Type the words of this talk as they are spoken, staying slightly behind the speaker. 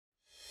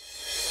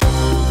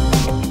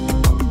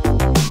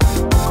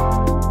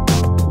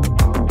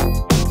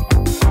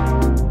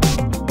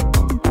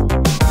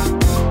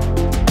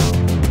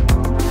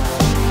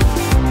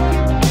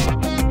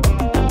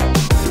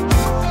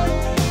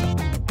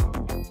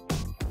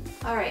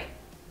All right,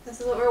 this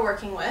is what we're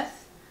working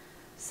with.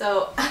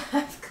 So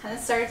I've kind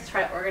of started to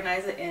try to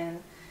organize it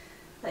in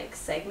like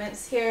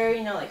segments here,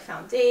 you know, like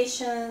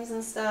foundations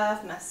and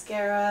stuff,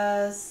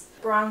 mascaras,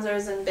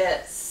 bronzers and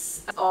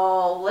bits,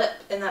 all lip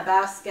in that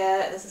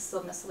basket. This is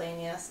still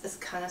miscellaneous. It's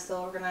kind of still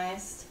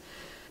organized.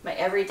 My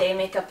everyday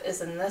makeup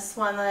is in this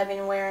one that I've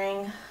been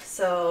wearing.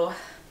 So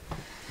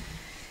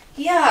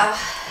yeah,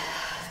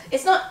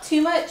 it's not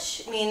too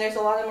much. I mean, there's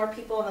a lot of more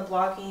people in the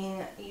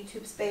blogging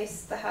YouTube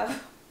space that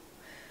have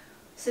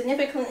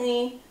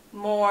significantly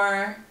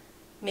more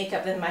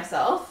makeup than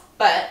myself,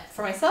 but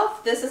for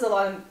myself this is a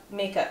lot of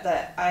makeup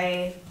that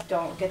I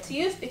don't get to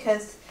use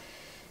because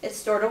it's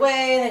stored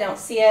away and I don't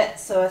see it.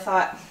 So I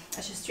thought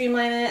I should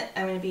streamline it.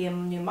 I'm going to be a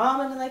new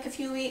mom in like a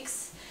few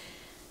weeks.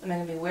 Am I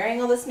going to be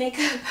wearing all this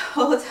makeup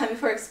all the time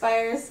before it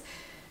expires?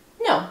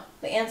 No,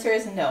 the answer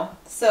is no.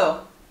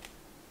 So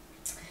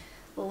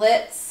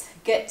let's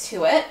get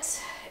to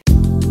it.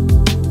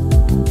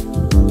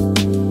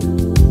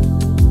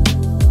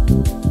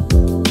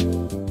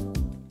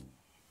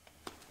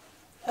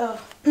 Oh,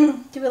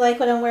 do we like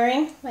what I'm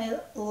wearing? My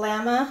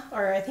llama,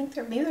 or I think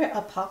maybe they're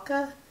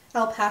alpaca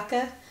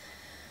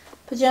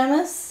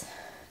pajamas.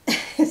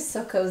 It's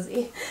so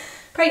cozy.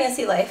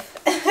 Pregnancy life.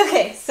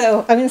 Okay,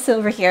 so I'm gonna sit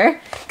over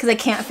here because I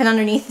can't fit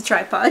underneath the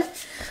tripod.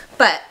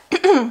 But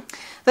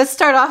let's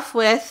start off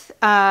with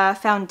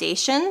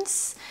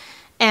foundations,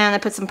 and I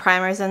put some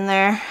primers in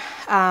there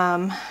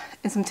and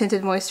some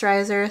tinted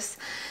moisturizers.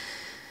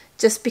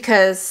 Just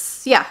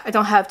because, yeah, I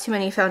don't have too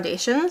many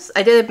foundations.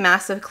 I did a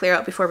massive clear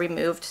out before we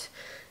moved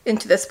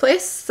into this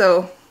place,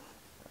 so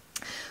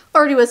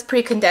already was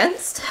pretty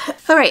condensed.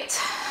 All right,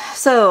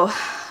 so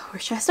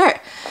where should I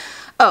start?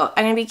 Oh,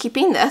 I'm gonna be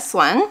keeping this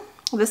one.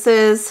 This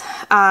is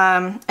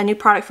a new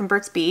product from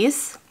Burt's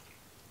Bees.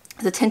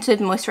 It's a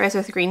tinted moisturizer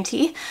with green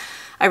tea.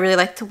 I really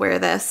like to wear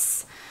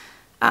this,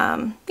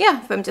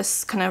 yeah, if I'm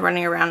just kind of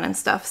running around and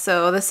stuff.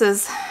 So this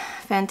is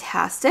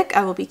fantastic.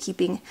 I will be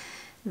keeping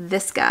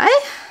this guy.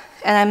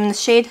 And I'm in the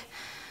shade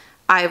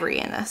Ivory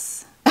in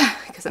this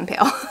because I'm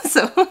pale,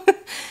 so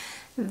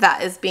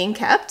that is being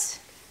kept.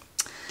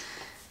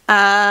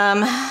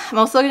 I'm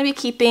also going to be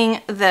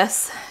keeping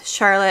this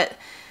Charlotte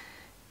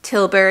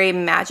Tilbury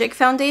Magic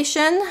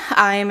Foundation.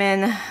 I'm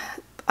in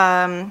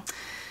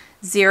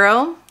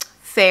Zero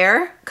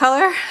Fair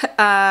color.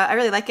 I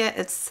really like it.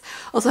 It's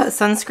also has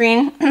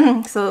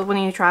sunscreen, so when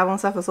you travel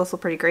and stuff, it's also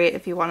pretty great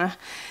if you want to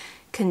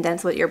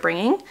condense what you're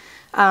bringing.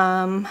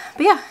 But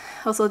yeah,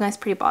 also a nice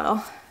pretty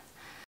bottle.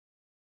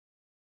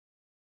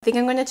 I think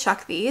I'm going to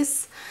chuck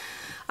these.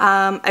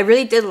 I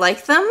really did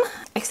like them,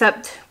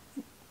 except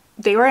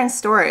they were in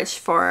storage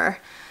for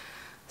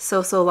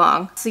so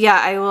long. So yeah,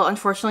 I will,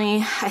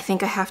 unfortunately, I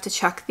think I have to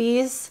chuck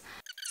these.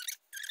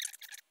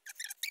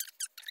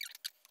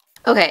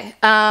 Okay,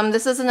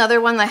 this is another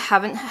one that I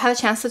haven't had a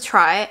chance to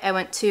try. I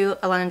went to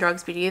a London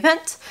Drugs beauty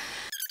event.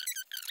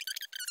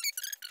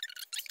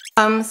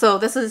 So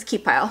this is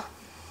Keep Pile.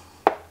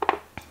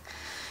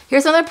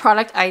 Here's another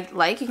product I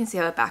like. You can see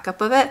I have a backup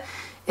of it.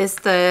 Is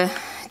the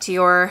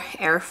Dior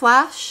Air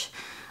Flash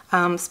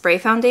spray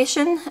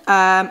foundation.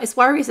 It's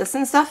water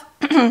resistant stuff.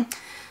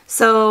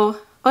 So,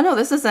 oh no,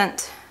 this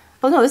isn't.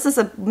 Oh no, this is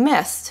a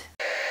mist.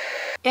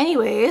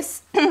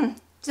 Anyways,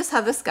 just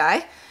have this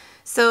guy.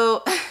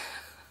 So,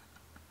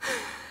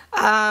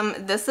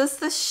 this is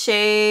the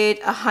shade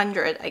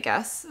 100, I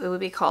guess it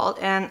would be called.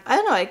 And I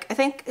don't know, I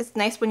think it's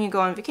nice when you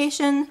go on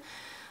vacation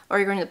or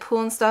you're going to the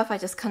pool and stuff. I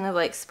just kind of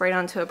like spray it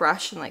onto a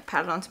brush and like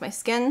pat it onto my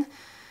skin.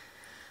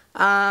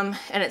 And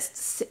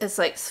it's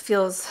like,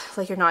 feels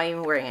like you're not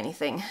even wearing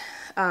anything.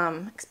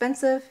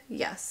 Expensive?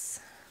 Yes.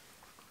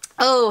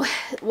 Oh,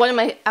 one of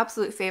my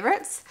absolute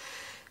favorites,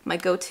 my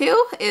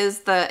go-to,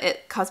 is the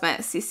It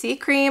Cosmetics CC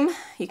cream.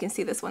 You can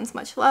see this one's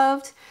much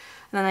loved.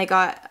 And then I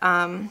got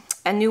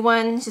a new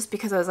one just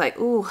because I was like,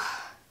 ooh,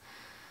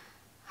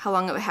 how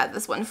long have I had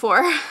this one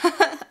for?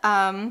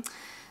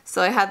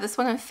 So I had this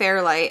one in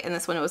Fairlight and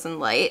this one was in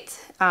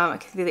Light. I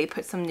can see they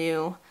put some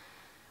new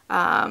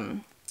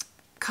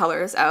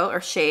colors out,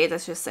 or shades,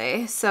 let's just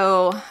say.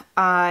 So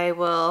I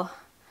will,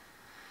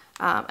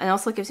 and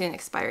also gives you an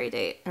expiry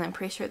date, and I'm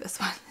pretty sure this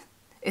one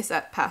is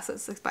past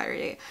its expiry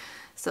date.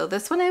 So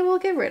this one I will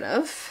get rid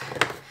of,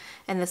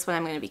 and this one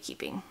I'm going to be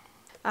keeping.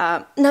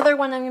 Another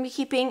one I'm going to be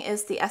keeping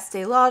is the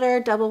Estee Lauder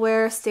Double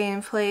Wear Stay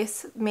in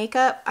Place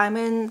makeup. I'm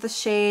in the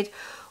shade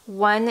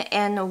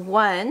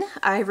 1N1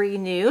 Ivory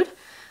Nude.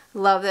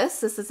 Love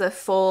this. This is a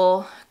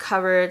full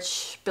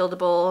coverage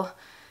buildable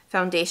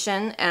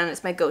foundation, and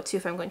it's my go-to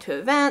if I'm going to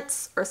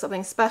events or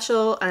something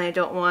special and I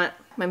don't want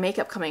my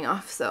makeup coming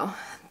off, so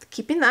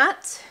keeping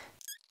that.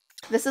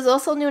 This is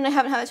also new and I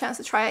haven't had a chance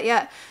to try it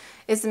yet.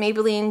 It's the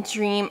Maybelline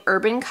Dream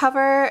Urban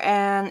Cover,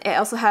 and it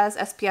also has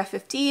SPF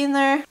 50 in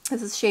there.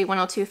 This is shade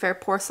 102 Fair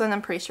Porcelain.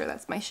 I'm pretty sure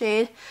that's my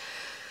shade.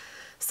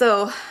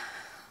 So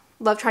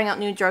love trying out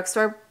new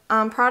drugstore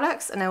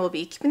products, and I will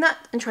be keeping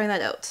that and trying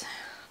that out.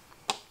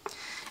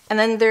 And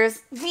then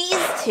there's these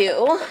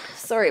two.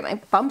 Sorry, my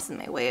bump's in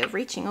my way of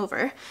reaching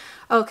over.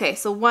 Okay,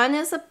 so one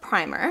is a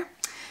primer,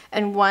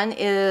 and one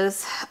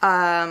is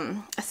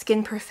a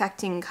skin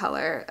perfecting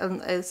color.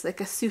 It's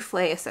like a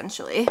souffle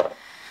essentially,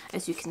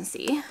 as you can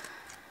see.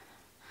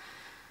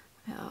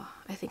 Oh,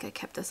 I think I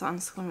kept this on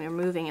so when we were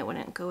moving it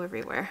wouldn't go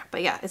everywhere.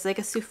 But yeah, it's like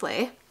a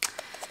souffle.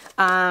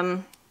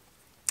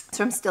 It's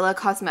from Stila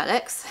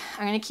Cosmetics.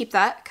 I'm going to keep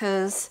that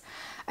because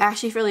I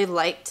actually really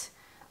liked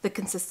the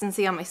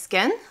consistency on my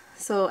skin.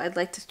 So I'd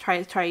like to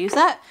try to use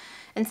that.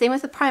 And same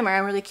with the primer.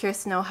 I'm really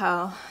curious to know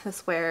how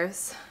this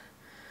wears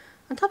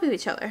on top of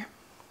each other.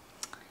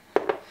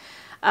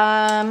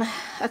 A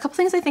couple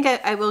things I think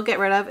I will get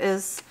rid of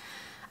is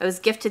I was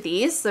gifted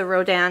these, the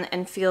Rodan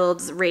and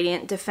Fields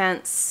Radiant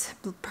Defense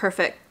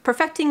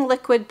Perfecting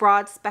Liquid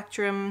Broad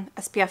Spectrum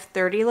SPF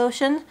 30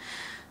 lotion.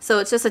 So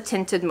it's just a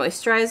tinted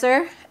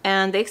moisturizer,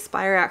 and they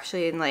expire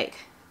actually in like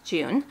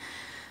June.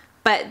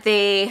 But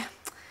they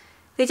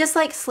just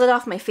like slid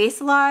off my face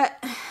a lot,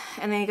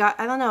 and they got,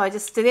 I don't know,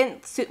 they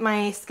didn't suit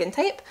my skin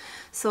type.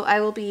 So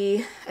I will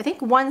be, I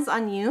think one's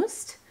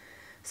unused,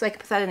 so I can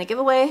put that in a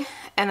giveaway.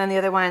 And then the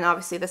other one,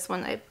 obviously this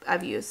one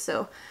I've used,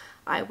 so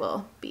I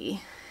will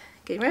be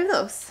getting rid of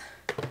those.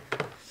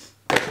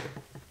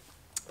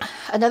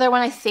 Another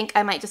one I think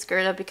I might just get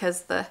rid of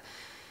because the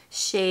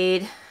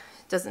shade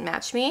doesn't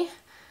match me.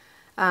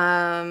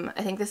 I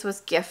think this was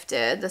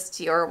gifted, this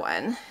Dior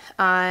one.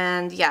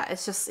 And yeah,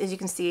 it's just, as you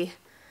can see,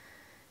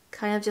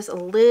 kind of just a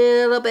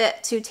little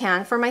bit too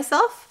tan for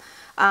myself.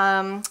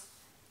 And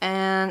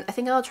I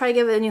think I'll try to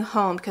give it a new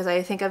home because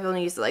I think I've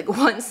only used it like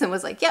once and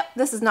was like, yep,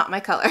 this is not my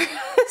color.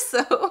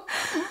 So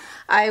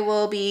I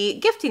will be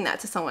gifting that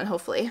to someone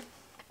hopefully.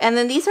 And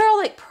then these are all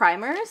like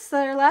primers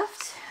that are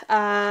left.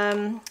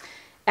 And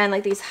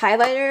like these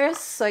highlighters.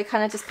 So I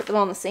kind of just put them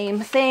all in the same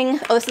thing.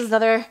 Oh, this is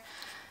another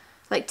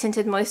like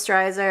tinted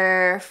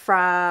moisturizer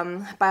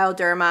from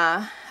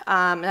Bioderma. It's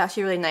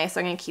actually really nice. So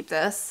I'm going to keep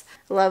this.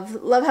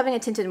 Love having a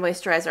tinted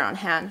moisturizer on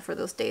hand for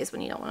those days when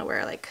you don't want to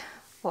wear like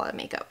a lot of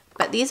makeup.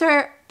 But these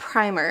are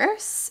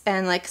primers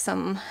and like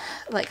some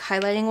like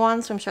highlighting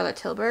ones from Charlotte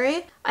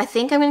Tilbury. I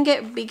think I'm going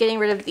to be getting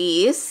rid of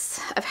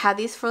these. I've had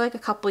these for like a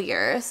couple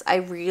years. I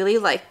really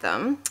like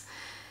them.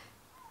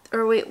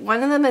 Or wait,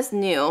 one of them is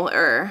new,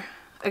 or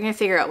I'm going to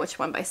figure out which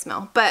one by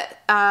smell. But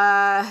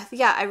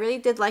yeah, I really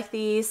did like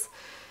these.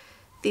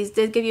 These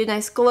did give you a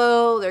nice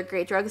glow. They're a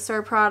great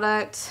drugstore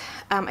product.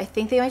 I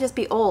think they might just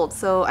be old,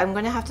 so I'm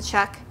going to have to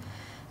check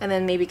and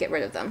then maybe get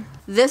rid of them.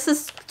 This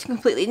is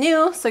completely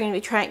new, so I'm going to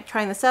be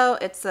trying this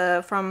out. It's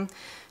from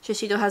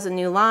Shiseido, has a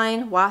new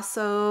line,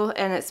 Waso,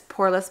 and it's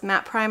Poreless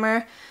Matte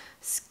Primer.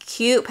 It's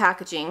cute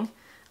packaging.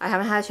 I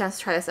haven't had a chance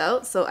to try this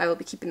out, so I will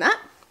be keeping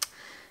that.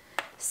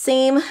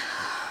 Same,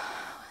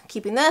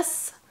 keeping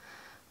this.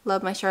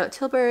 Love my Charlotte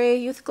Tilbury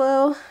Youth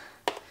Glow.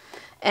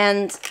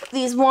 And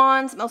these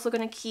wands I'm also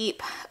going to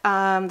keep.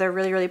 They're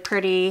really, really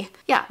pretty.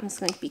 Yeah, I'm just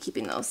going to be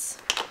keeping those.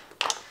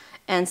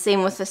 And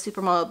same with the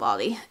Supermodel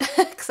Body,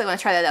 because I want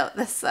to try that out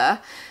this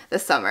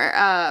summer.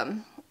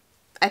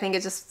 I think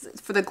it's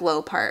just for the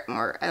glow part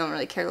more. I don't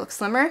really care to look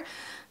slimmer,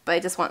 but I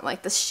just want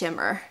like the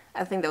shimmer.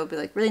 I think that would be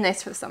like really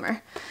nice for the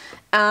summer.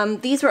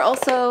 These were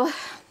also,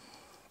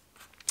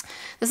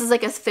 this is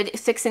like a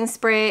fixing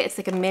spray. It's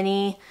like a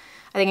mini.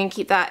 I think I can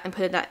keep that and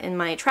put it in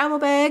my travel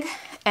bag.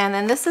 And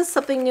then this is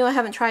something new I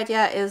haven't tried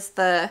yet, is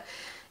the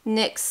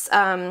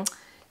NYX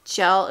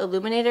Gel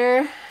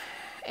Illuminator.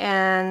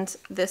 And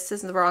this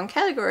is in the wrong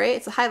category.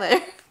 It's a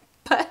highlighter,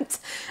 but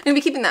I'm going to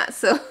be keeping that,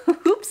 so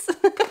oops.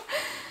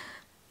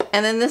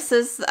 And then this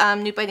is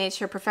Nude by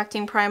Nature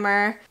Perfecting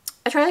Primer.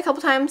 I tried it a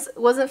couple times. It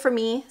wasn't for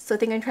me, so I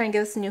think I'm trying to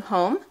give this a new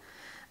home.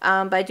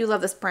 But I do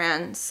love this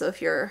brand, so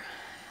if you're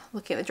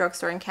looking at the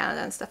drugstore in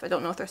Canada and stuff, I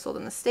don't know if they're sold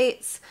in the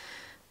States,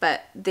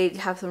 but they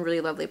have some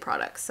really lovely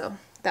products, so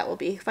that will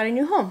be finding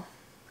a new home.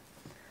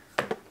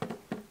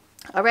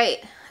 All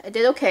right, I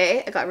did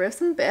okay. I got rid of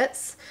some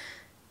bits.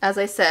 As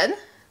I said,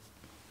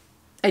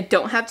 I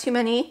don't have too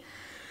many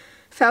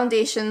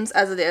foundations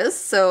as it is,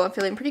 so I'm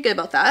feeling pretty good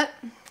about that.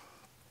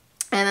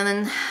 And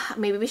then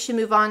maybe we should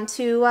move on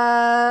to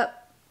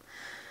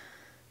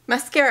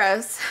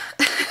mascaras.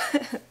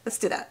 Let's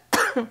do that.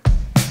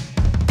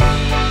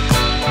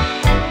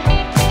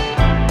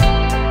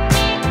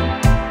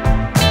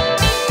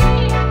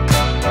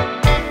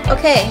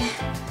 Okay,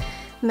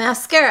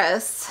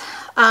 mascaras.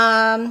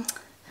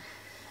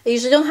 I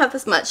usually don't have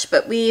this much,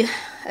 but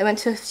I went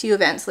to a few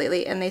events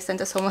lately and they sent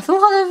us home with a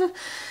lot of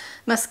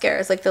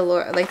mascaras, like the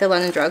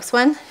London Drugs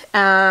one.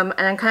 And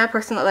I'm kind of a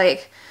person that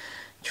like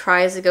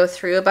tries to go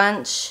through a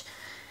bunch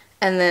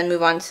and then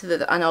move on to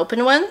the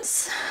unopened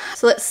ones.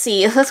 So let's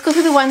see, let's go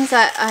through the ones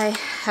that I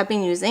have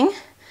been using.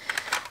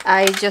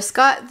 I just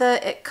got the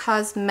IT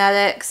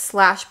Cosmetics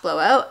Slash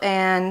Blowout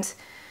and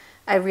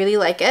I really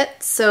like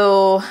it,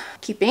 so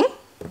keeping.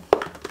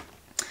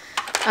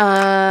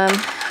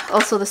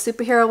 Also the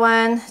superhero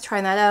one,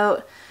 trying that out.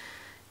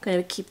 I'm going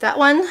to keep that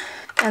one.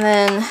 And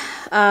then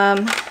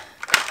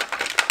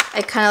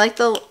I kind of like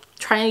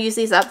trying to use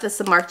these up. This is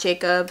the Marc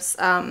Jacobs,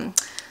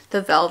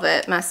 the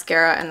Velvet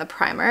Mascara and the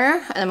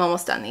primer. And I'm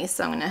almost done these,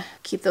 so I'm going to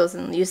keep those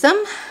and use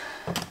them.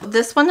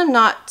 This one I'm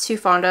not too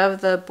fond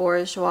of, the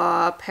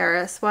Bourjois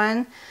Paris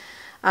one.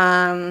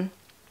 I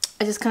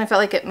just kind of felt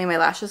like it made my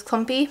lashes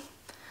clumpy.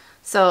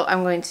 So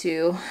I'm going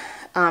to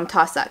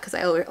toss that because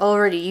I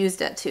already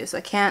used it too. So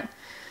I can't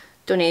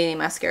donate any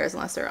mascaras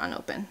unless they're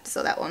unopened.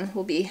 So that one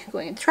will be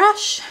going in the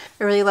trash.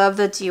 I really love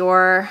the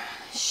Dior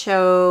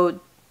Show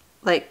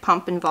like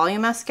Pump and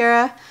Volume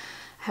mascara.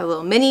 I have a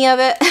little mini of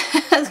it.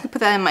 Put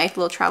that in my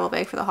little travel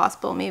bag for the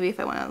hospital maybe if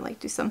I want to like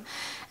do some.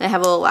 And I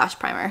have a little lash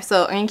primer.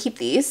 So I'm going to keep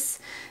these.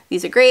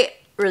 These are great.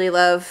 Really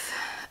love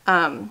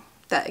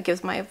that it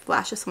gives my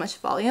lashes so much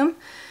volume.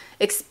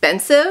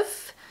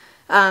 Expensive.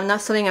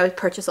 Not something I would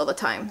purchase all the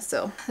time.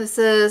 So this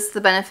is the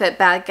Benefit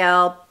Bad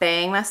Gal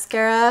Bang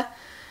Mascara.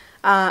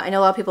 I know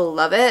a lot of people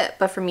love it,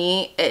 but for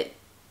me it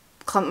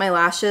clumped my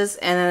lashes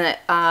and then it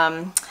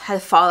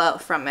had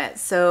fallout from it.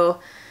 So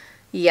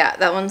yeah,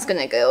 that one's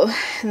gonna go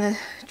in the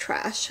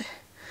trash.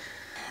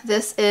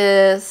 This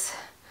is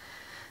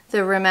the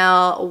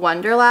Rimmel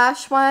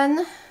Wonderlash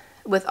one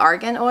with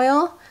argan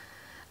oil.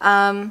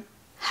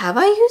 Have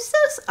I used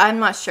this? I'm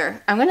not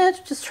sure. I'm gonna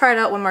just try it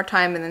out one more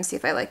time and then see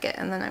if I like it,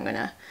 and then I'm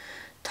gonna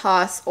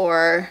toss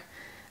or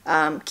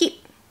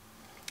keep.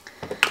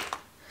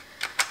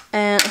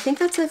 And I think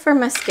that's it for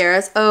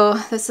mascaras.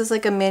 Oh, this is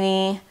like a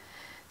mini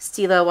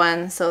Stila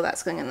one, so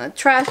that's going in the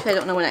trash. I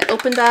don't know when I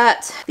opened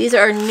that. These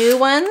are new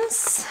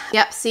ones.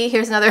 Yep, see,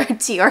 here's another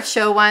Dior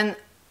Show one,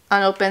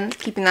 unopened,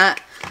 keeping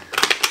that.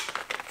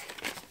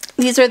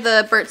 These are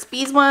the Burt's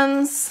Bees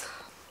ones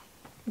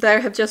that I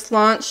have just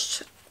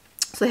launched.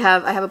 So I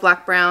have a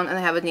black, brown, and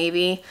I have a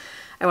navy.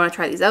 I want to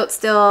try these out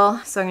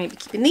still, so I'm going to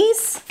be keeping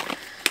these.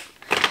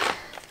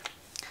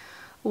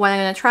 One I'm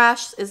going to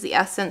trash is the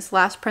Essence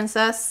Lash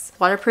Princess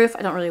Waterproof.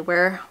 I don't really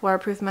wear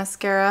waterproof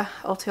mascara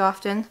all too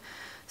often,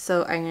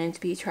 so I'm going to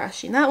be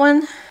trashing that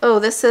one. Oh,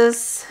 this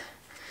is,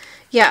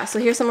 yeah, so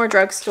here's some more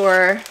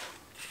drugstore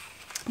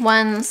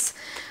ones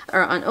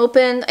are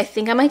unopened. I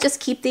think I might just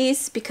keep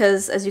these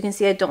because, as you can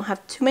see, I don't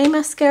have too many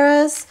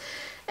mascaras,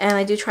 and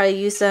I do try to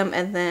use them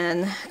and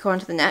then go on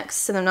to the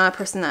next. And I'm not a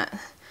person that,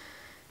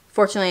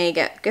 fortunately, I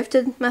get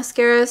gifted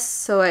mascaras,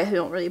 so I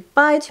don't really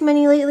buy too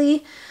many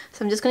lately.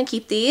 So I'm just going to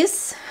keep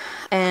these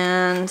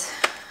and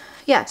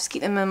yeah, just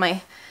keep them in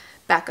my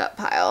backup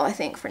pile, I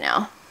think, for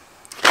now.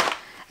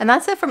 And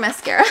that's it for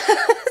mascara.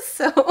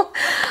 So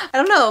I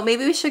don't know,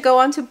 maybe we should go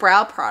on to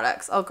brow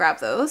products. I'll grab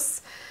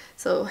those.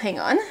 So hang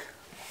on.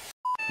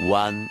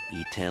 One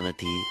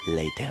eternity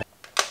later.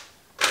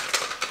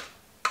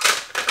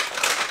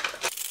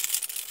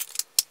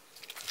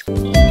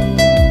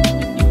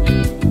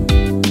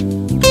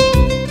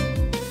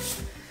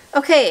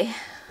 Okay.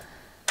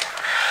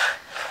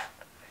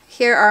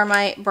 Here are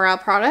my brow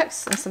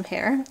products and some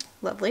hair.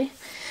 Lovely.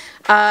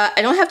 I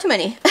don't have too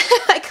many.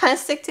 I kind of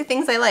stick to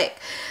things I like.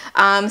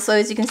 So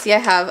as you can see, I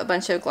have a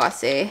bunch of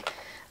Glossier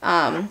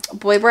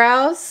boy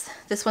brows.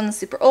 This one's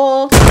super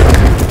old.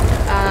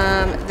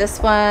 This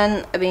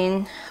one, I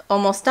mean,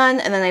 almost done.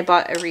 And then I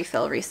bought a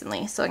refill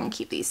recently, so I'm going to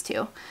keep these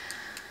two.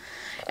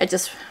 I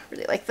just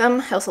really like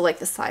them. I also like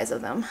the size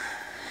of them.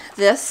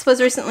 This was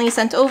recently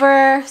sent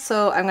over,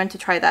 so I'm going to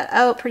try that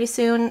out pretty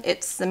soon.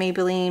 It's the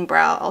Maybelline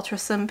Brow Ultra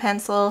Slim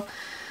Pencil.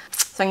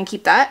 So I'm going to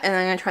keep that, and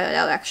I'm going to try that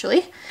out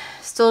actually.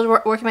 Still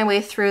working my way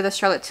through the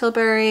Charlotte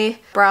Tilbury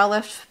Brow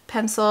Lift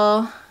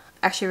Pencil.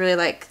 Actually really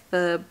like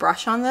the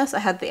brush on this. I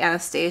had the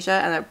Anastasia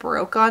and it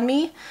broke on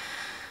me.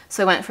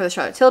 So I went for the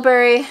Charlotte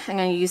Tilbury. I'm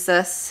going to use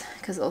this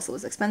because it also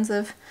was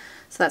expensive.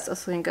 So that's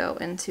also going to go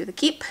into the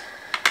keep.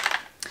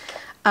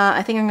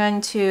 I think I'm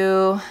going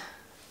to...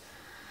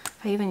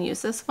 I even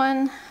use this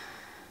one?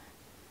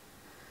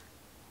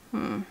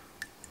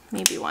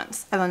 Maybe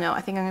once. I don't know.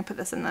 I think I'm going to put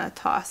this in the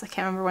toss. I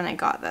can't remember when I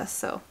got this,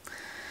 so.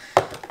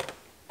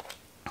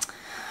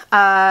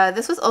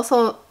 This was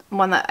also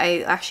one that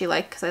I actually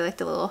like because I like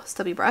the little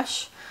stubby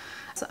brush.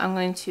 So I'm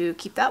going to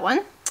keep that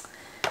one.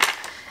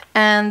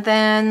 And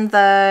then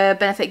the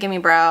Benefit Gimme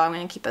Brow I'm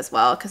going to keep as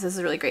well because this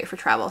is really great for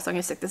travel. So I'm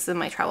going to stick this in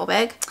my travel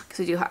bag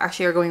because we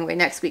actually are going away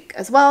next week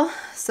as well.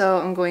 So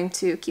I'm going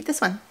to keep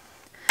this one.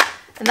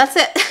 And that's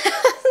it.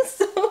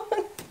 So,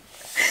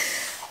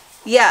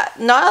 yeah,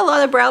 not a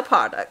lot of brow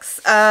products.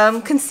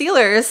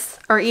 Concealers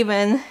are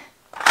even...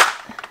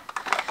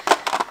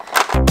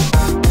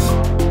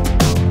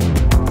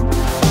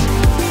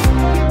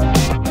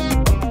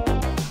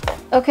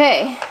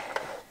 Okay.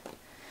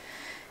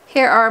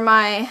 Here are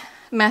my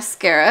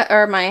mascara,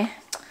 or my...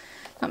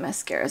 not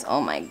mascaras,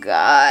 oh my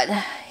god.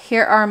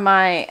 Here are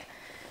my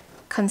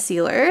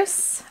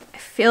concealers. I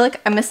feel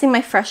like I'm missing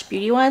my Fresh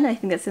Beauty one. I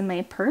think that's in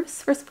my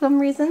purse for some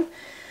reason.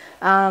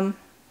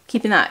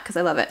 Keeping that because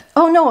I love it.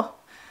 Oh no,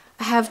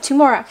 I have two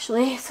more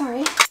actually,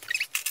 sorry.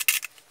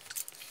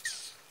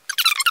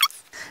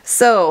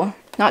 So,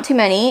 not too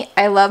many.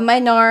 I love my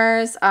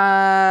NARS,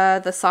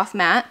 the Soft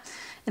Matte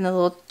in the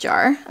little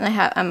jar.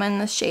 And I'm in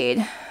the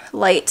shade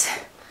Light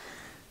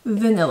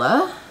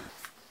Vanilla.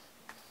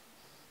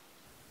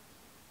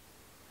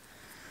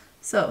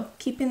 So,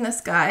 keeping this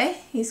guy,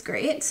 he's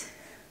great.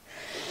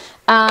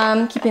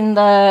 Keeping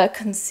the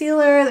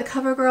concealer, the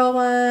CoverGirl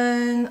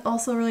one,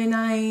 also really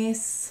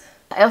nice.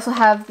 I also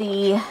have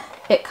the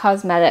It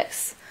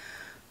Cosmetics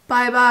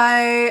Bye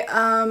Bye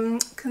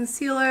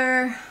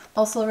concealer,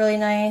 also really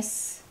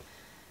nice.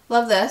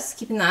 Love this,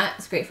 keeping that,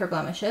 it's great for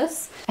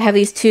blemishes. I have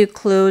these two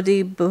Clos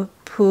de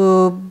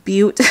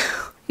Butte.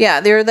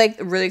 Yeah, they're like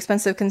really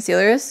expensive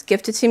concealers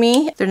gifted to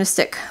me. They're in a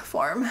stick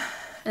form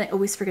and I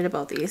always forget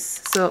about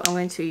these, so I'm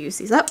going to use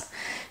these up.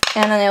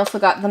 And then I also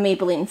got the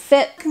Maybelline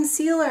Fit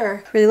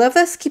concealer. Really love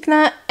this, keeping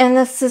that. And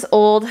this is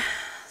old,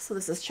 so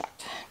this is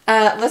chucked.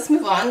 Let's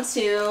move on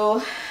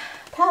to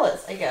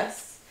palettes, I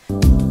guess.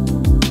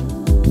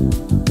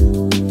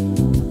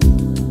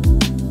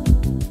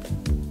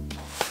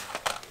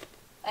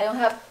 I don't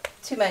have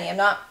too many. I'm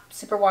not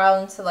super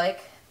wild into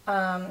like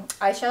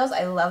eyeshadows.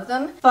 I love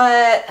them,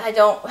 but I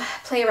don't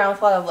play around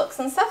with a lot of looks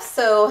and stuff,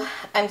 so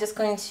I'm just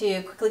going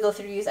to quickly go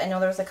through these. I know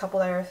there's a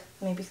couple that are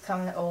maybe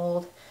becoming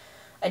old,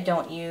 I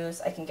don't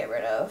use, I can get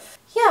rid of.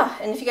 Yeah,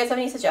 and if you guys have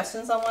any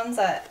suggestions on ones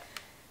that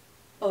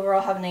overall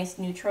have a nice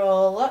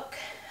neutral look,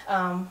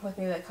 with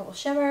maybe a couple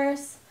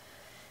shimmers,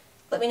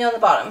 let me know in the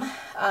bottom,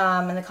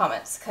 in the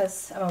comments,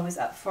 because I'm always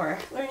up for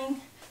learning.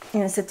 I'm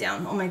gonna sit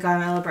down. Oh my god,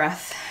 I'm out of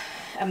breath.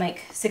 I'm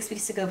like 6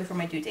 weeks to go before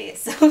my due date,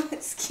 so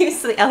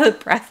excuse the out of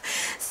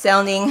breath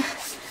sounding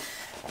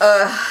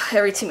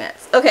every 2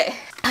 minutes. Okay,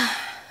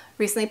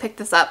 recently picked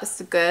this up. It's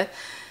a good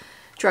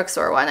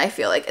drugstore one. I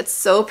feel like it's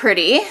so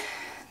pretty.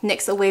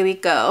 NYX Away We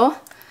Go.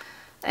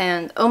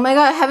 And oh my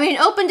god, I haven't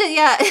even opened it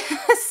yet.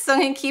 So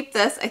I'm gonna keep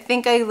this. I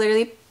think I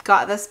literally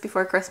got this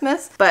before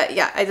Christmas. But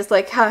yeah, I just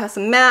like how it has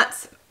some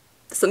mattes,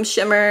 some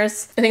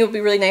shimmers. I think it would be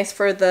really nice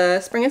for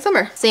the spring and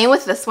summer. Same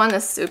with this one,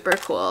 it's super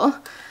cool.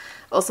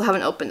 Also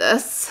haven't opened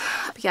this.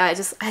 But yeah, I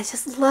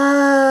just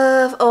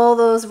love all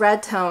those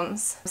red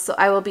tones. So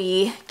I will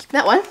be keeping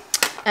that one.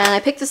 And I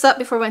picked this up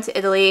before I went to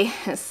Italy.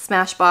 It's a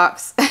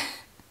Smashbox.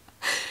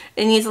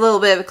 It needs a little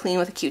bit of a clean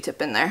with a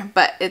Q-tip in there,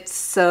 but it's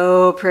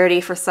so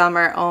pretty for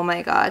summer. Oh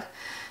my god.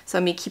 So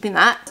I'm keeping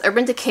that.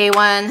 Urban Decay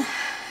one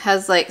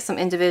has like some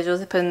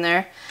individuals I put in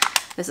there.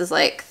 This is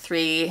like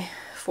 3-4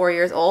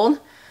 years old.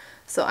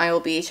 So I will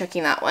be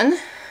checking that one.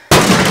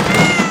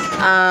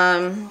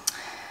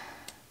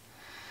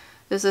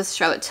 There's this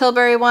Charlotte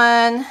Tilbury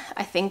one.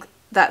 I think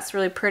that's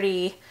really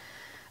pretty.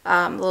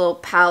 Little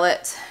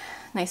palette,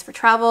 nice for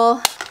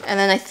travel. And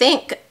then I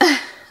think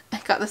I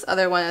got this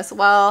other one as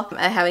well.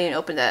 I haven't even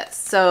opened it,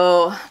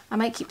 so I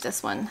might keep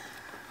this one.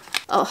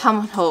 I'll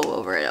hum ho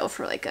over it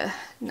for like a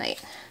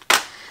night.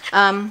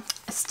 A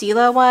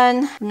Stila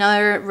one,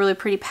 another really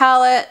pretty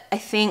palette. I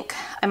think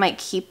I might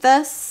keep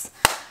this.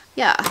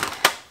 Yeah,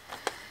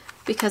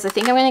 because I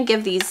think I'm gonna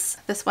give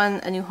this one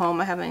a new home.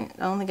 I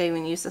don't think I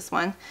even used this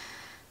one.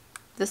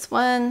 This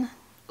one,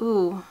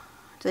 ooh,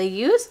 did I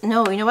use?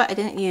 No, you know what? I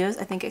didn't use.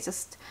 I think it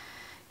just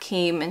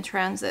came in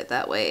transit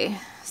that way.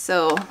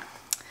 So,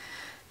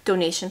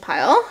 donation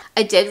pile.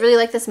 I did really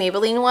like this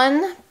Maybelline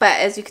one, but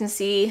as you can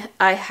see,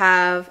 I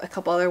have a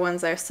couple other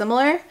ones that are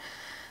similar.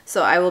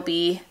 So I will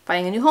be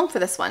finding a new home for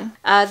this one.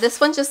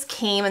 This one just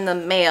came in the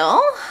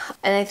mail,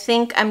 and I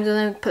think I'm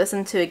gonna put this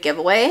into a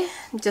giveaway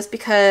just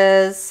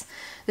because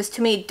there's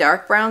too many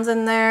dark browns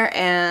in there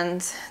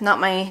and not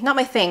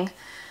my thing.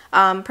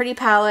 Pretty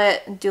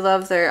palette, do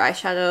love their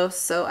eyeshadow,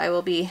 so I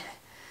will be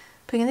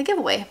putting in a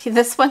giveaway.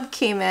 This one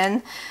came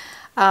in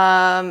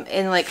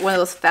like one of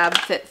those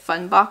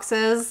FabFitFun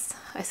boxes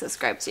I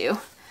subscribe to.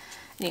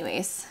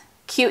 Anyways,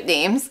 cute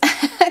names,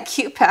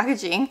 cute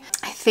packaging.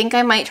 I think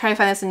I might try to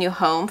find this a new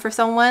home for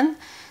someone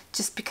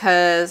just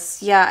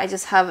because, yeah, I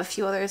just have a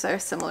few others that are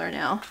similar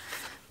now.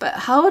 But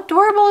how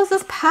adorable is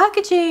this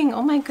packaging?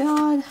 Oh my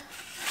god,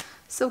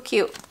 so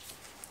cute.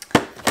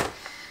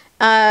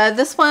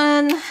 This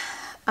one,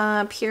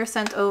 Pierre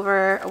sent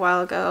over a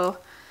while ago.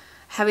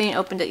 Haven't even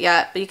opened it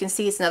yet, but you can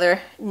see it's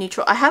another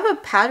neutral. I have a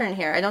pattern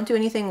here. I don't do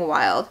anything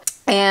wild.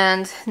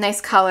 And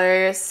nice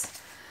colors.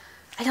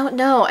 I don't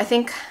know. I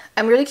think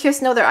I'm really curious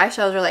to know what their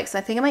eyeshadows are like, so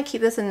I think I might keep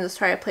this and just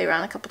try to play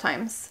around a couple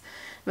times.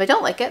 If I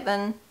don't like it,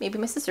 then maybe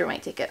my sister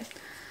might take it.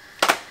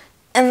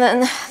 And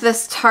then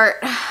this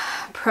Tarte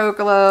Pro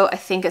Glow, I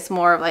think it's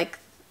more of like,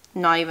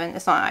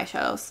 it's not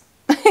eyeshadows.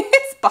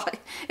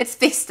 It's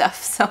face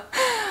stuff, so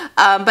but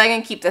I'm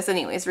gonna keep this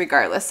anyways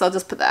regardless, so I'll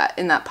just put that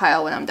in that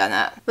pile when I'm done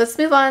at. Let's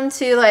move on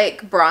to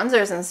like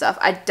bronzers and stuff.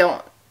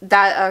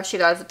 That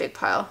is a big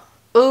pile.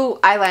 Ooh,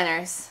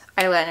 eyeliners.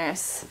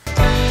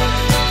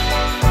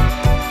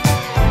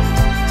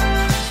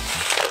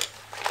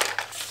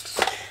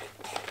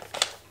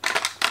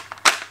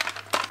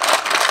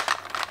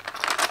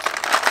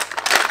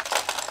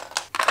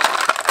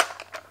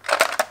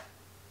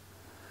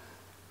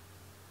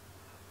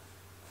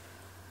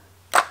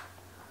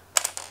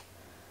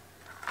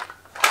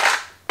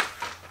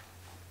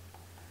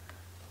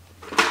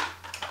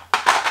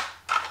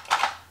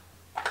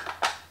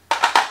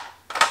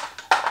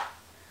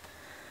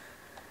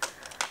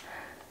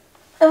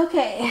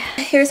 Okay,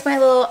 here's my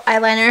little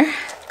eyeliner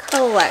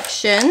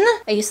collection.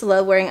 I used to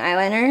love wearing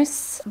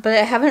eyeliners, but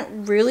I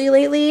haven't really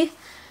lately.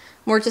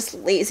 more just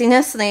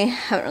laziness, and they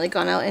haven't really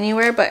gone out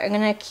anywhere, but I'm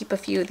gonna keep a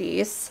few of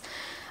these.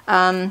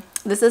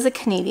 This is a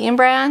Canadian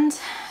brand.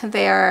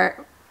 They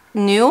are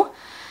new.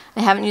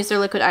 I haven't used their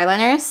liquid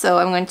eyeliners, so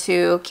I'm going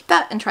to keep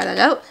that and try that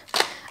out.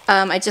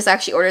 I just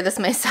actually ordered this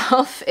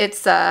myself.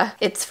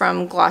 It's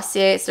from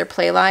Glossier. It's their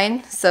Play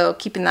line, so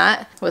keeping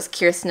that. Was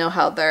curious to know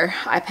how their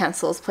eye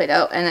pencils played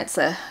out, and it's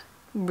a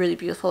really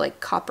beautiful, like,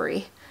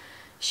 coppery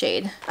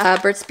shade.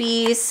 Burt's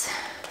Bees.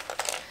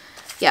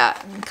 Yeah,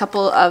 a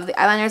couple of the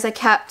eyeliners I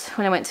kept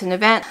when I went to an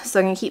event, so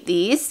I'm gonna keep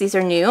these. These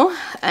are new,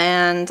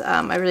 and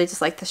I really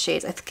just like the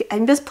shades.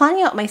 I'm just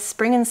planning out my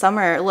spring and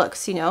summer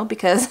looks, you know,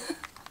 because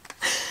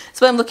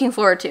it's what I'm looking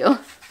forward to.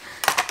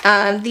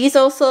 These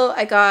also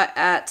I got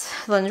at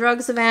London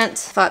Drugs event.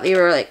 Thought they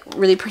were like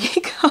really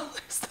pretty colors.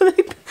 So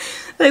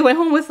I went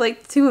home with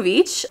like 2 of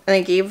each, and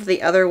I gave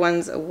the other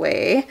ones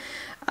away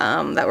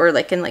that were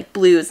like in like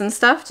blues and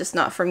stuff, just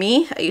not for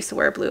me. I used to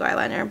wear a blue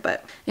eyeliner,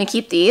 but I'm gonna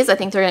keep these. I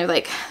think they're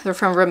gonna they're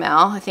from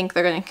Rimmel. I think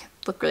they're gonna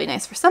look really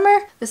nice for summer.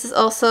 This is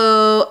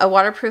also a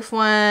waterproof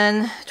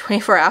one,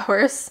 24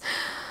 hours.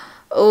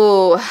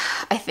 Oh,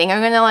 I think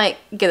I'm gonna like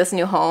get this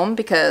new home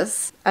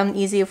because I'm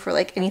easy for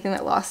like anything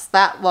that lasts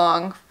that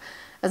long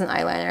as an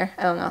eyeliner.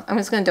 I don't know. I'm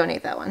just gonna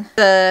donate that one.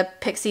 The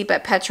Pixie by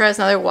Petra is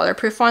another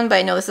waterproof one, but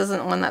I know this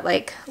isn't one that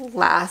like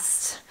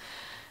lasts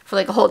for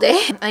like a whole day.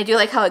 And I do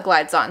like how it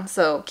glides on,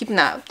 so keeping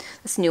that.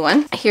 This new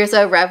one. Here's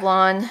a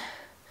Revlon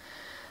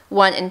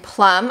one in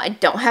plum. I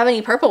don't have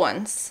any purple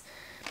ones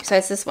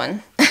besides this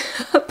one,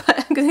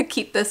 but I'm gonna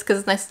keep this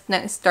because it's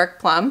nice dark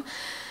plum.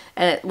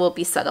 And it will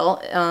be subtle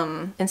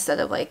instead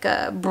of like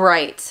a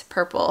bright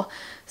purple.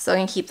 So I'm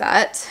gonna keep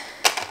that.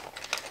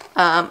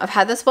 I've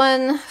had this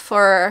one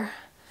for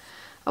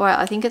a while.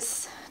 I think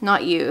it's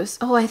not used.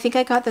 Oh, I think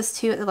I got this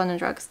too at the London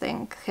Drugs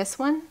thing. Kiss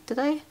one, did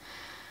I?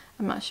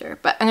 I'm not sure,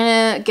 but I'm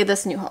gonna give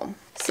this a new home.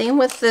 Same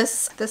with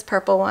this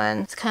purple one.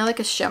 It's kind of like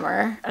a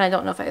shimmer, and I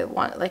don't know if I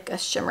want like a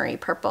shimmery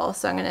purple,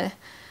 so I'm gonna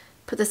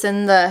put this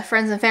in the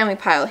friends and family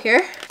pile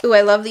here. Ooh,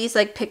 I love these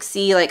like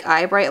Pixie like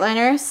eye bright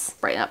liners.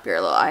 Brighten up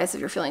your little eyes if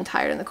you're feeling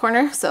tired in the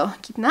corner, so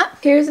keeping that.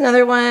 Here's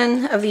another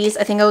one of these.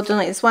 I think I'll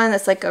donate this one.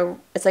 It's like a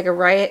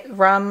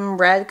rum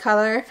red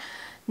color.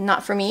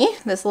 Not for me.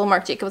 This little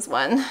Marc Jacobs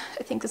one.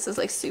 I think this is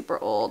like super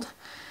old.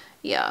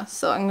 Yeah,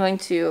 so I'm going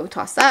to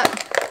toss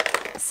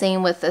that.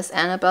 Same with this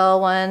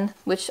Annabelle one,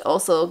 which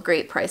also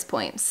great price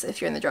points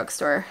if you're in the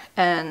drugstore.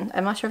 And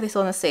I'm not sure if they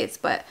sell in the States,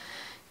 but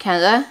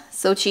Canada,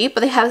 so cheap,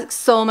 but they have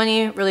so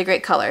many really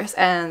great colors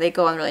and they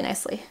go on really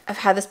nicely. I've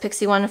had this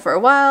Pixie one for a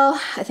while.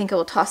 I think I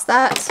will toss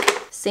that.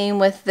 Same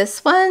with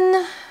this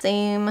one.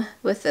 Same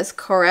with this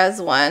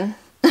Corez one.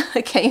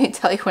 I can't even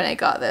tell you when I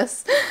got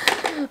this.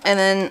 And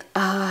then,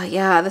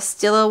 yeah, the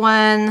Stila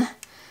one.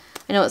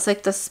 I know it's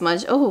like the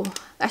smudge. Oh,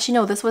 actually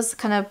no, this was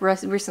kind of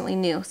recently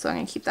new, so I'm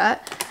gonna keep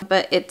that.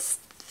 But it's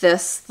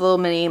this little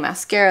mini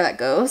mascara that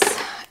goes.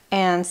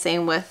 And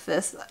same with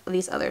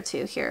these other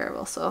two here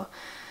also.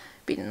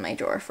 Been in my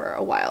drawer for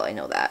a while, I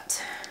know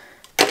that.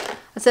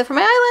 That's it for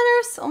my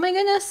eyeliners. Oh my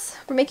goodness,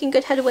 we're making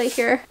good headway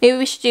here. Maybe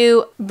we should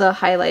do the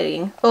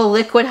highlighting. Oh,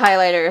 liquid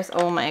highlighters.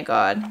 Oh my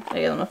god.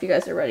 I don't know if you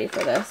guys are ready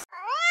for this.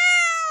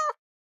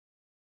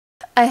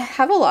 I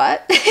have a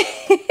lot.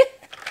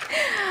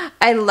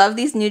 I love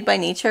these Nude by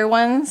Nature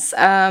ones.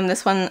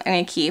 This one I'm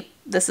gonna keep.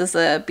 This is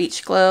a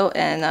Beach Glow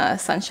and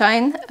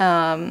Sunshine.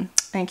 I'm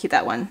gonna keep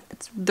that one.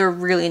 They're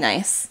really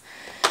nice.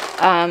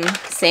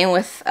 Same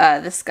with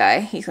this guy.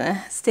 He's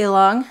gonna stay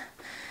along.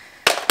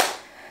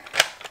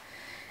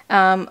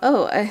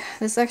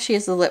 This actually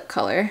is the lip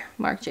color,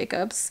 Marc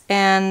Jacobs,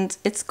 and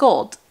it's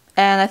gold.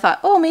 And I thought,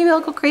 oh, maybe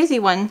I'll go crazy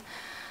one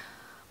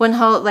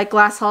like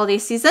last holiday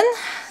season.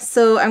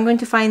 So I'm going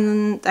to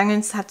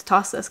have to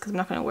toss this because I'm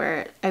not going to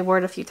wear it. I wore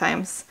it a few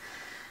times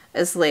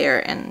as layer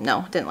and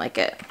no, didn't like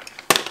it.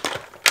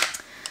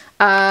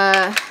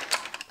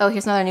 Oh,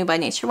 here's another Nude by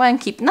Nature one.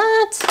 Keeping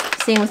that.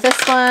 Same with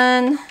this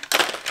one.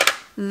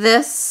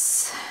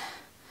 This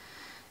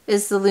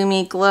is the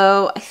Lumi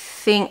Glow. I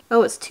think,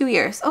 oh, it's 2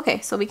 years. Okay,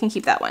 so we can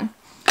keep that one.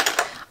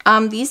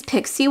 These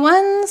Pixie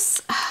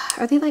ones,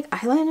 are they like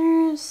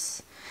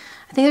eyeliners?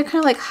 I think they're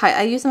kind of like,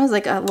 I use them as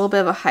like a little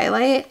bit of a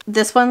highlight.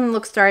 This one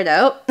looks dried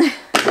out.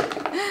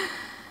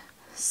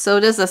 So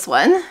does this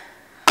one.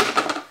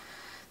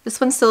 This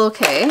one's still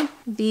okay.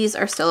 These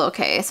are still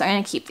okay, so I'm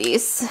gonna keep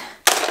these.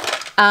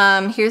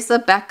 Here's the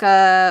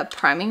Becca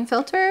priming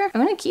filter.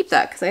 I'm gonna keep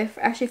that because I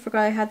actually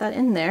forgot I had that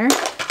in there.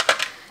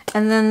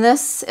 And then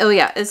this, oh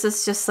yeah, this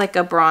is just like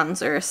a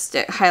bronzer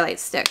stick, highlight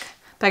stick.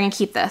 But I'm gonna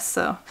keep this,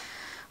 so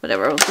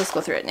whatever, we'll just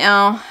go through it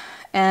now.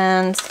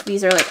 And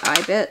these are like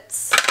eye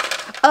bits.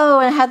 Oh,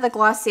 and I had the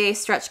Glossier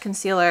Stretch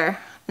Concealer.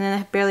 And then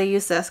I barely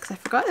used this because I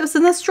forgot it was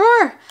in this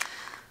drawer.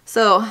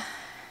 So,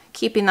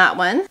 keeping that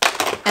one.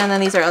 And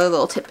then these are other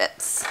little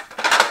tidbits.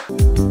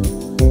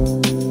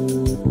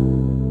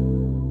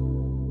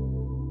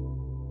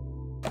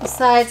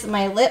 Besides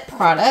my lip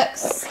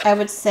products, I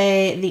would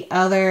say the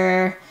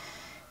other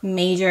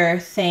major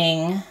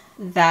thing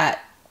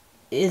that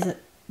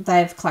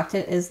I've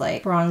collected is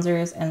like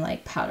bronzers and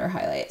like powder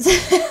highlights.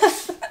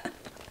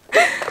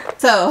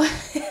 So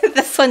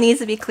this one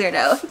needs to be cleared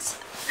out.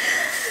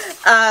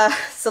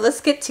 So let's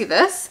get to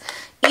this.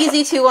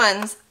 Easy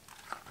 2-1s.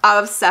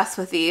 I'm obsessed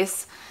with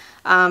these.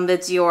 The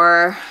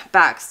Dior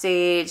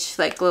Backstage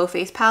like Glow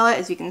Face Palette,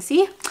 as you can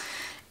see.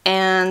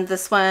 And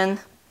this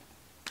one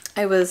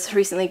I was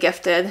recently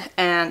gifted,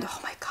 and oh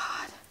my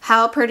god,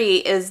 how pretty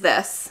is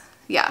this?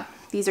 Yeah,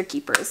 these are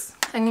keepers.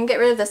 I'm gonna get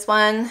rid of this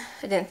one.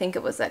 I didn't think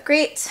it was that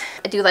great.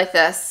 I do like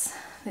this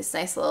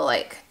nice little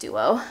like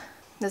duo.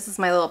 This is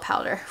my little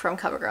powder from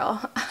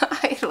CoverGirl.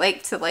 I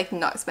like to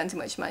not spend too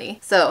much money.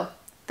 So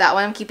that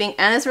one I'm keeping,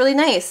 and it's really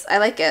nice. I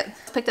like it.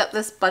 Picked up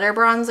this butter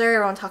bronzer,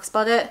 everyone talks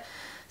about it.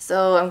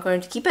 So I'm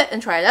going to keep it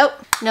and try it out.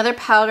 Another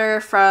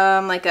powder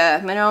from like a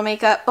mineral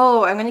makeup.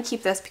 Oh, I'm gonna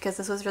keep this because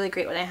this was really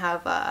great when I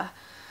have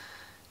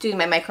doing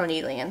my micro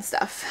needling and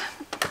stuff.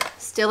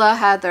 Stila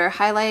had their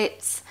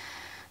highlights.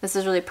 This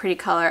is a really pretty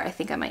color. I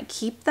think I might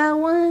keep that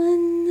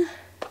one.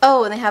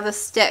 Oh, and they have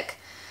this stick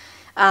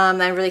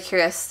that I'm really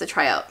curious to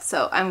try out.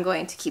 So I'm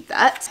going to keep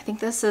that. I think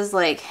this is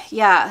like,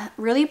 yeah,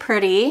 really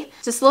pretty.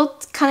 Just a little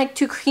kind of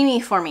too creamy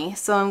for me.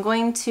 So I'm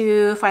going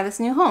to find this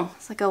new home.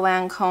 It's like a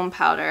Lancome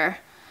powder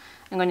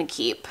I'm going to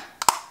keep.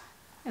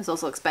 It's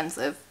also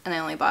expensive, and I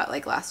only bought it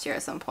like last year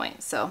at some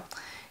point. So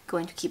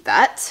going to keep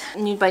that.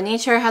 Nude by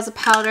Nature has a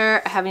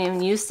powder. I haven't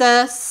even used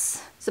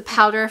this. It's a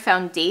powder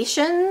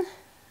foundation.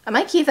 I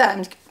might keep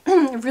that.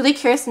 I'm really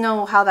curious to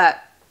know how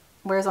that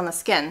wears on the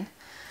skin.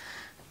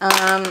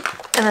 And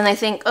then I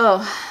think,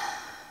 oh,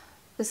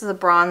 this is a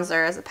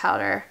bronzer as a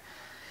powder.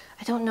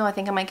 I don't know. I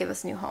think I might give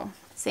this a new home.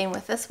 Same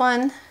with this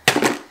one.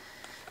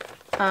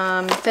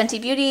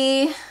 Fenty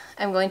Beauty.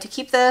 I'm going to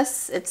keep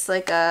this. It's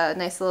like a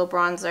nice little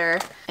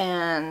bronzer.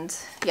 And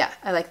yeah,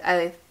 I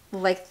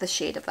like the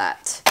shade of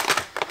that.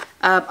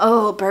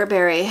 Oh,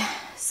 Burberry.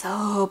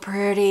 So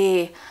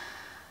pretty.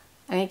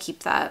 I'm going to keep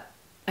that.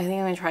 I think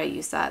I'm going to try to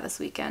use that this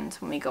weekend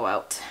when we go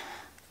out.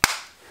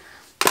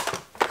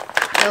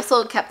 I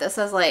also kept this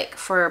as like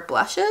for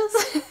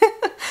blushes.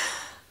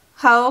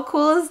 How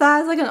cool is that?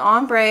 It's like an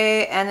ombre,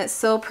 and it's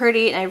so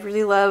pretty, and I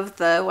really love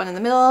the one in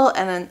the middle.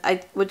 And then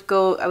I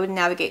would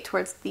navigate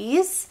towards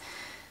these.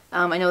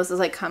 I know this is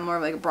like kind of more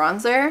of like a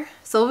bronzer,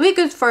 so it'll be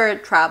good for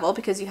travel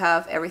because you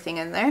have everything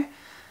in there.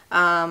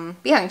 But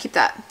yeah, I'm gonna keep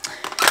that.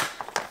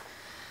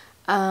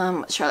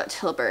 Charlotte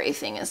Tilbury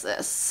thing is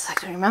this? I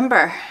can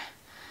remember.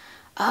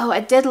 Oh, I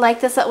did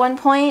like this at one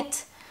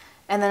point,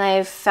 and then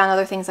I've found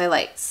other things I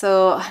liked.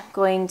 So I'm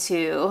going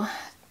to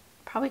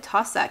probably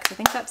toss that because I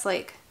think that's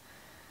like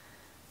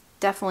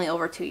definitely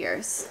over 2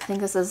 years. I think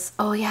this is,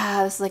 oh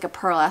yeah, this is like a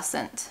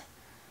pearlescent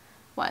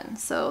one.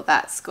 So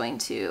that's going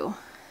to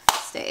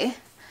stay.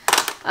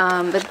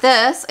 But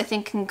this I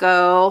think can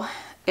go,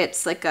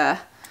 it's like a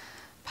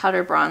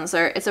powder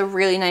bronzer. It's a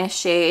really nice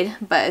shade,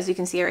 but as you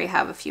can see, I already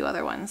have a few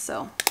other ones,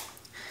 so.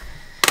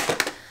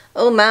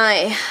 Oh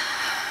my.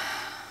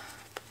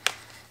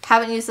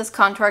 Haven't used this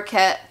contour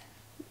kit.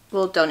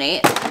 Will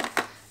donate.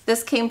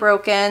 This came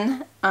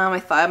broken. I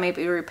thought I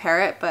maybe repair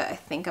it, but I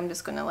think I'm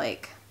just gonna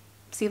like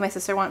see if my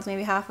sister wants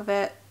maybe half of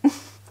it.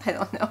 I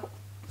don't know.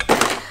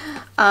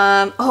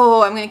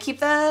 Oh, I'm gonna keep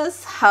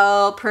this.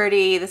 How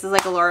pretty. This is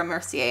like a Laura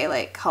Mercier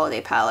like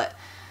holiday palette.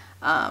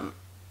 And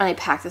I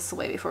packed this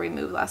away before we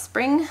moved last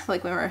spring,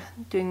 like when we were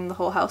doing the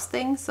whole house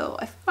thing, so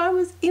I forgot it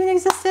was even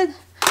existed.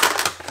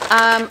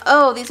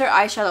 Oh, these are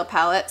eyeshadow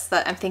palettes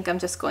that I think I'm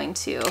just going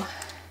to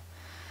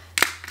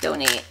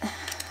donate.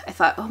 I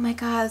thought, oh my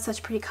god,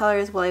 such pretty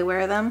colors, will I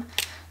wear them?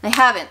 And I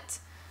haven't,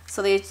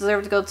 so they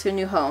deserve to go to a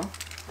new home.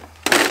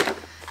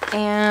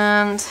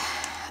 And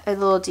a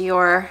little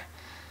Dior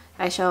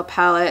eyeshadow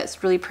palette.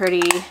 It's really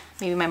pretty.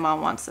 Maybe my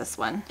mom wants this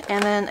one.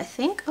 And then I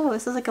think, oh,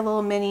 this is like a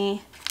little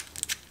mini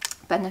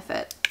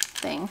benefit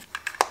thing.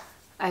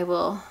 I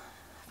will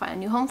find a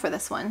new home for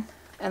this one.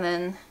 And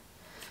then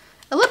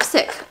a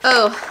lipstick.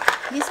 Oh,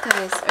 these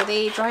guys, are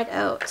they dried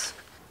out?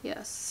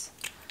 Yes.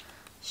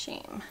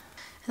 Shame.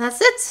 And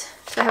that's it.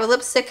 So I have a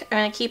lipstick. I'm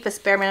going to keep this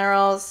Bare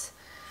Minerals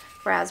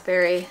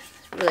Raspberry.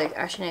 It's really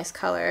actually nice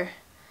color.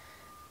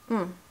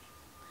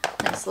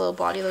 Nice little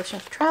body lotion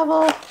for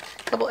travel. A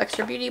couple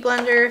extra beauty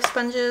blender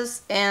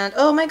sponges. And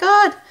oh my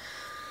god,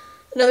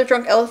 another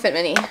Drunk Elephant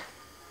mini.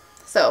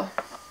 So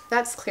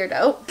that's cleared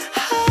out.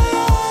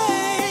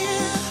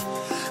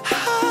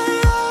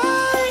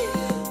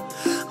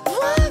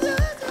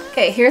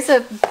 Okay, here's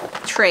a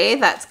tray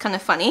that's kind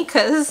of funny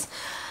because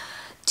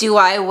do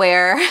I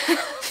wear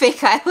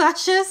fake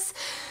eyelashes?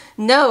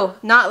 No,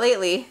 not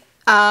lately.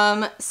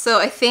 So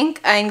I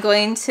think I'm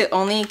going to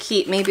only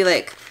keep maybe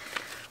like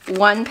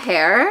one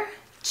pair,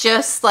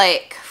 just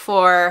like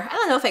for, I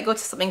don't know if I go to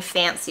something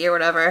fancy or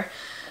whatever.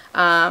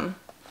 I'll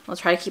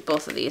try to keep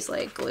both of these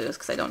like glues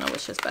because I don't know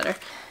which is better.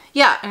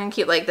 Yeah, I'm gonna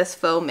keep like this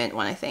faux mint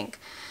one, I think,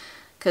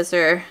 because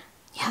they're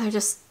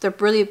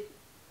really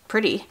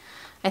pretty.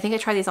 I think I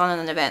tried these on at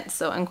an event,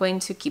 so I'm going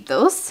to keep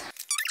those.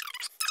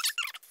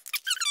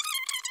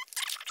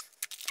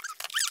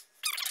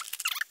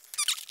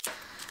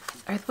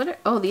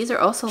 Oh, these are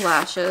also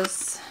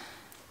lashes.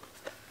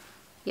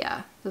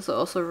 Yeah, those are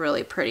also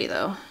really pretty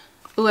though.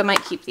 Ooh, I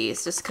might keep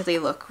these just because they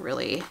look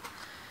really,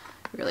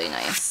 really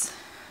nice.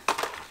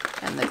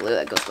 And the glue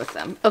that goes with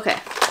them. Okay.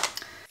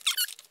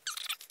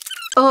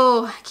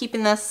 Oh,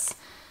 keeping this.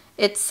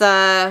 It's,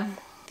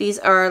 these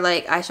are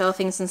like eyeshadow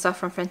things and stuff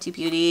from Fenty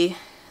Beauty.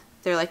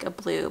 They're like a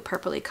blue,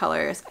 purpley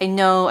colors. I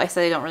know I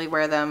said I don't really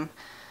wear them,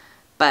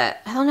 but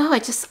I don't know.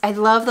 I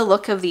love the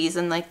look of these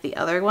and like the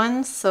other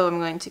ones. So I'm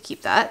going to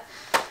keep that.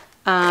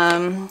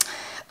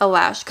 A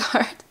lash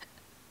guard.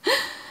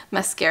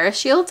 Mascara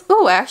shield.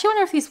 Oh, I actually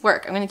wonder if these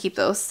work. I'm going to keep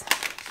those.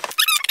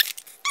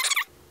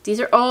 These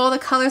are all the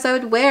colors I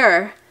would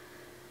wear.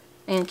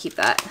 I'm going to keep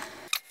that.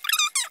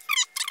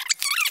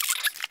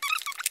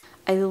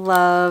 I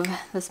love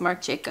this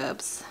Marc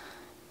Jacobs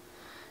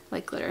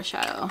like glitter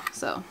shadow,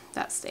 so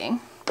that's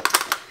staying.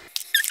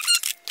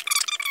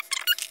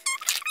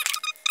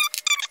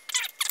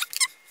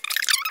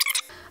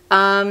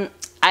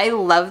 I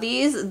love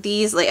these.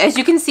 These, like, as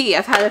you can see,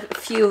 I've had a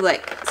few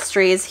like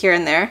strays here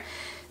and there.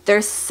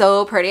 They're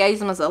so pretty. I use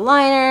them as a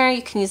liner.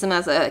 You can use them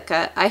as a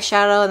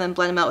eyeshadow and then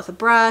blend them out with a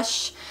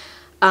brush.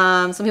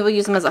 Some people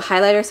use them as a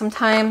highlighter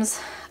sometimes.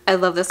 I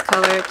love this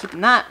color,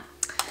 keeping that.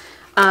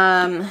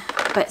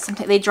 But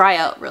sometimes they dry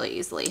out really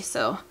easily,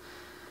 so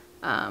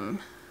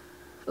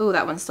ooh,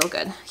 that one's still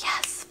good.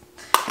 Yes.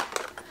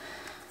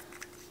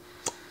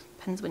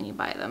 Depends when you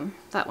buy them.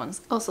 That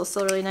one's also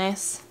still really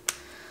nice.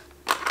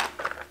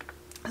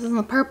 This is in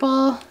the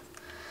purple.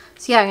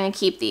 So yeah, I'm gonna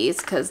keep these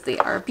because they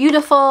are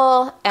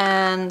beautiful,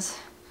 and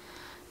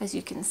as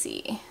you can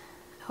see,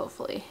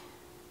 hopefully.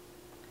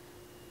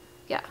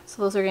 Yeah,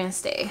 so those are gonna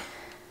stay.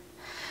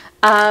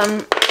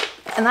 And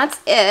that's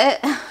it.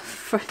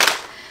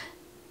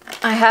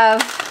 I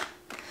have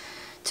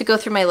to go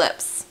through my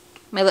lips,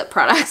 my lip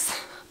products.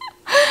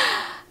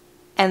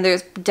 And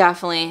there's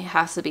definitely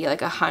has to be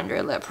like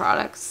 100 lip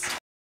products.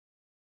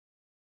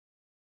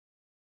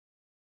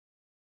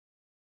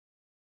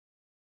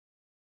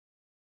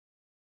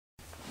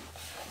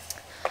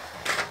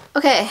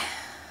 Okay,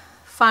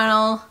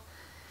 final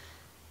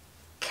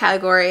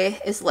category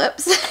is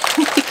lips.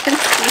 You can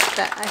see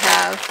that I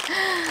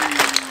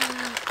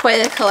have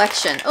quite a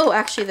collection. Oh,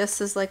 actually this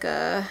is like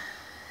a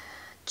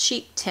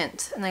cheap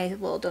tint, and I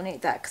will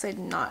donate that because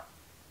I'm not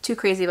too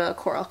crazy about a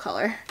coral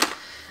color.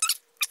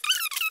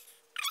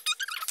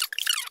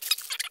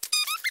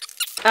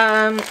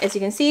 As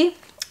you can see,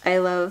 I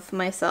love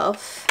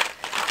myself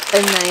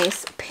a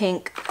nice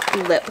pink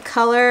lip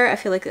color. I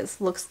feel like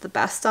this looks the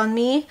best on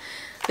me.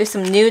 There's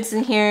some nudes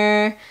in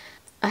here.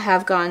 I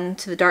have gone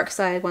to the dark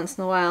side once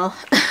in a while,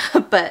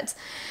 but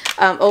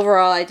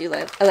overall I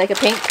like a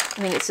pink.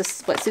 I think it's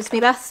just what suits me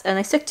best, and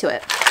I stick to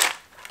it.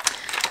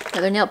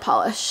 Another nail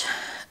polish.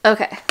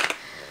 Okay,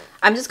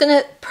 I'm just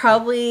gonna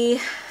probably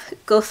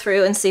go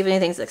through and see if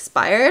anything's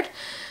expired,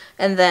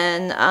 and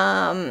then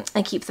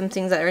I keep some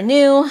things that are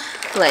new,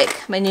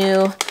 like my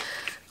new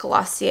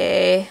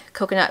Glossier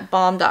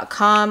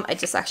coconutbalm.com. I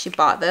just actually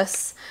bought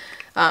this,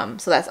 so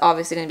that's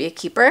obviously gonna be a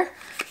keeper.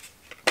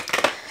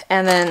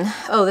 And then,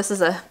 oh, this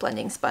is a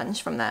blending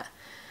sponge from that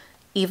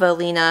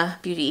Evelina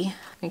Beauty.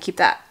 I'm gonna keep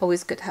that.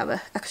 Always good to have an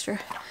extra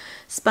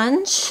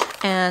sponge.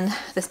 And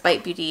this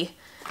Bite Beauty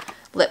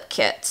lip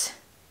kit,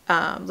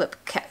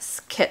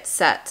 kit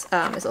set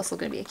is also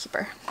gonna be a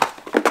keeper.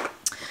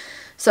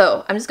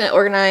 So I'm just gonna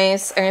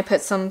organize. I'm gonna put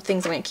some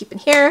things I'm gonna keep in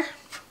here.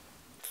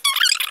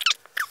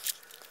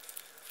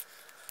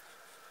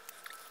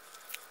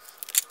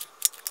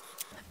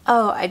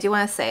 Oh, I do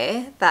want to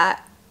say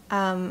that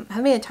I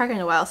haven't been at Target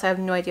in a while, so I have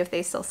no idea if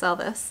they still sell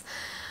this.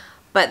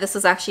 But this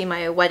was actually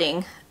my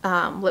wedding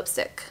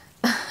lipstick.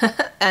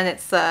 And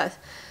it's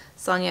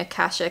Sonia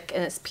Kashuk,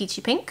 and it's peachy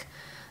pink.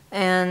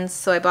 And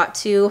so I bought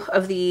 2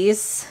 of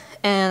these,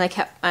 and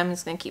I'm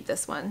just going to keep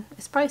this one.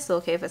 It's probably still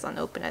okay if it's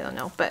unopened, I don't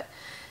know. But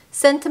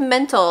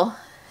Sentimental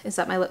is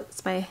that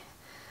it's my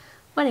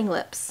wedding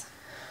lips.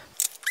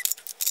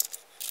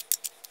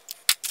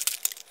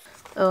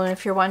 Oh, and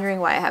if you're wondering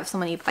why I have so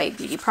many Bite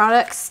Beauty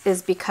products,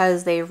 is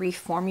because they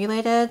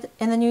reformulated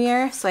in the new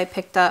year. So I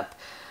picked up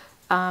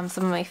some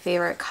of my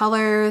favorite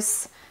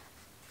colors.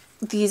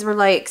 These were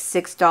like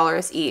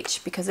 $6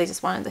 each because they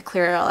just wanted to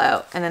clear it all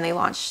out. And then they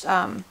launched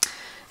a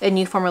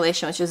new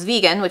formulation, which is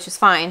vegan, which is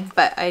fine,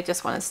 but I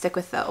just wanted to stick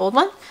with the old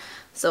one.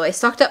 So I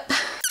stocked up.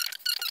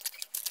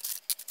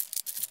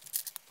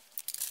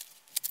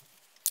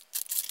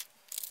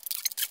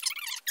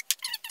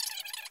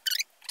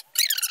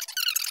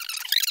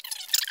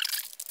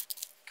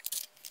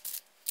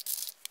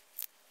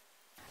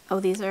 Oh,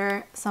 these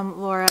are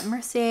some Laura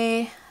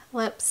Mercier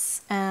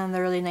lips, and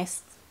they're really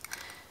nice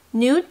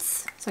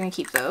nudes, so I'm gonna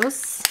keep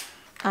those.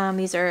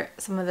 These are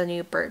some of the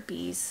new Burt's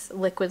Bees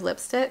liquid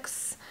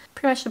lipsticks.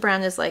 Pretty much the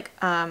brand is like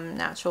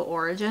natural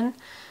origin,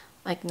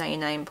 like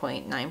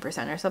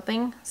 99.9% or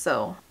something.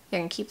 So yeah,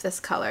 I'm gonna keep this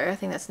color. I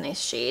think that's a nice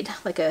shade,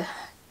 like a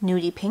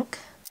nudie pink.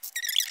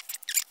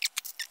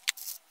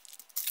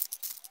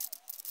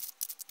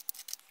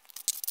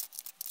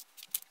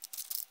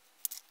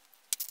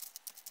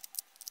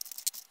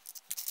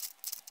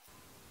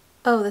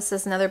 Oh, this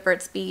is another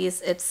Burt's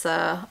Bees. It's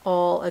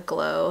all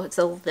aglow. It's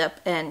a lip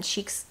and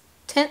cheeks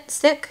tint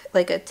stick,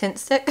 like a tint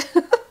stick.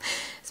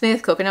 It's made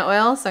with coconut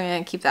oil, so I'm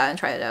gonna keep that and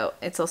try it out.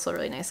 It's also a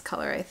really nice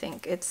color, I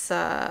think. It's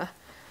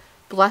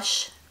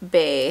Blush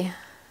Bay.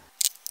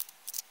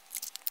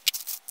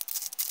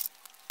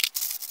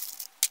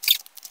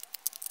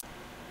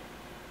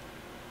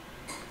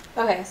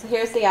 Okay, so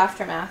here's the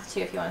aftermath too,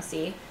 if you want to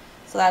see.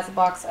 So that's a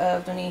box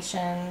of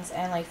donations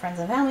and like friends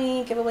and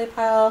family, giveaway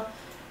pile,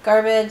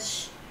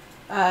 garbage,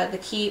 the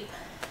keep,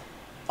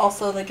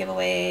 also the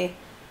giveaway,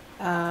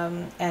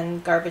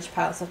 and garbage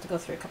pile. So I have to go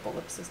through a couple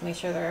lipsticks, make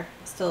sure they're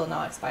still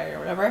not expired or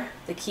whatever.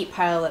 The keep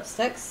pile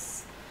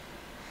lipsticks,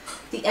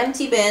 the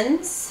empty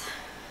bins,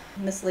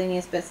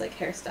 miscellaneous bits like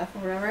hair stuff or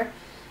whatever,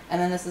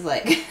 and then this is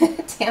like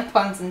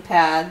tampons and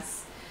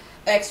pads,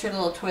 extra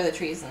little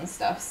toiletries and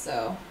stuff.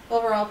 So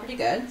overall pretty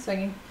good. So I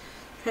can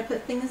try to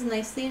put things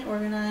nicely and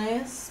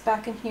organized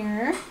back in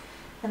here.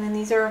 And then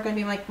these are going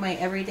to be like my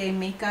everyday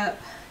makeup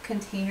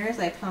containers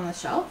I put on the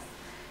shelf.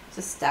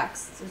 Just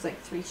stacks. There's like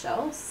 3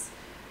 shelves.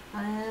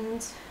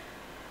 And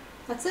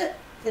that's it.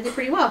 They did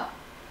pretty well.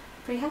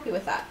 Pretty happy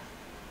with that.